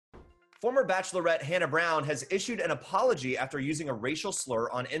Former Bachelorette Hannah Brown has issued an apology after using a racial slur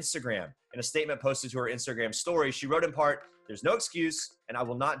on Instagram. In a statement posted to her Instagram story, she wrote in part, "There's no excuse, and I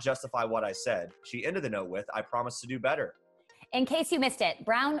will not justify what I said." She ended the note with, "I promise to do better." In case you missed it,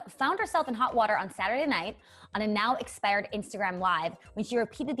 Brown found herself in hot water on Saturday night on a now expired Instagram Live when she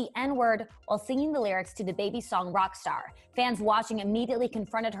repeated the N-word while singing the lyrics to the baby song Rockstar. Fans watching immediately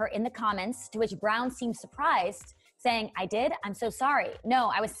confronted her in the comments, to which Brown seemed surprised, saying, "I did? I'm so sorry.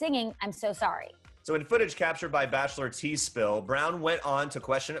 No, I was singing. I'm so sorry." So in footage captured by Bachelor Tea Spill, Brown went on to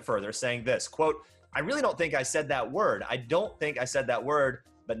question it further, saying this, quote, "I really don't think I said that word. I don't think I said that word.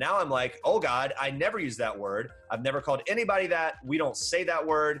 But now I'm like, oh God, I never used that word. I've never called anybody that. We don't say that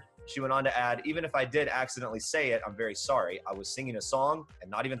word." She went on to add, "Even if I did accidentally say it, I'm very sorry. I was singing a song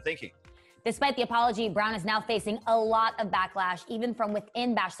and not even thinking." Despite the apology, Brown is now facing a lot of backlash, even from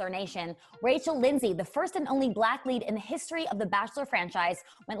within Bachelor Nation. Rachel Lindsay, the first and only Black lead in the history of the Bachelor franchise,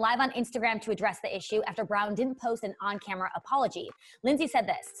 went live on Instagram to address the issue after Brown didn't post an on-camera apology. Lindsay said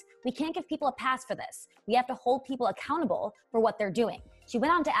this, "We can't give people a pass for this. We have to hold people accountable for what they're doing." She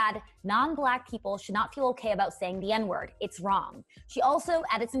went on to add, "Non-Black people should not feel okay about saying the N-word. It's wrong." She also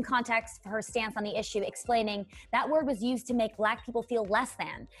added some context for her stance on the issue, explaining that word was used to make Black people feel less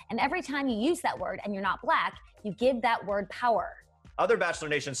than. And every time you use that word and you're not Black, you give that word power. Other Bachelor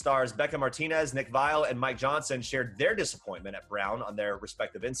Nation stars, Becca Martinez, Nick Viall, and Mike Johnson, shared their disappointment at Brown on their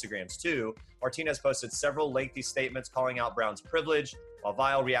respective Instagrams too. Martinez posted several lengthy statements calling out Brown's privilege, while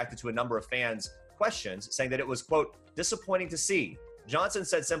Viall reacted to a number of fans' questions, saying that it was, quote, "disappointing to see." Johnson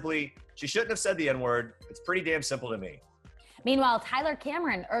said simply, "She shouldn't have said the N-word. It's pretty damn simple to me." Meanwhile, Tyler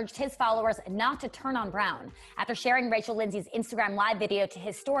Cameron urged his followers not to turn on Brown. After sharing Rachel Lindsay's Instagram Live video to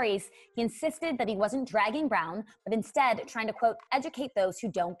his stories, he insisted that he wasn't dragging Brown, but instead trying to, quote, educate those who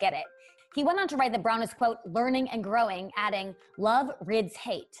don't get it. He went on to write that Brown is, quote, learning and growing, adding, "Love rids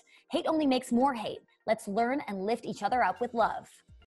hate. Hate only makes more hate. Let's learn and lift each other up with love."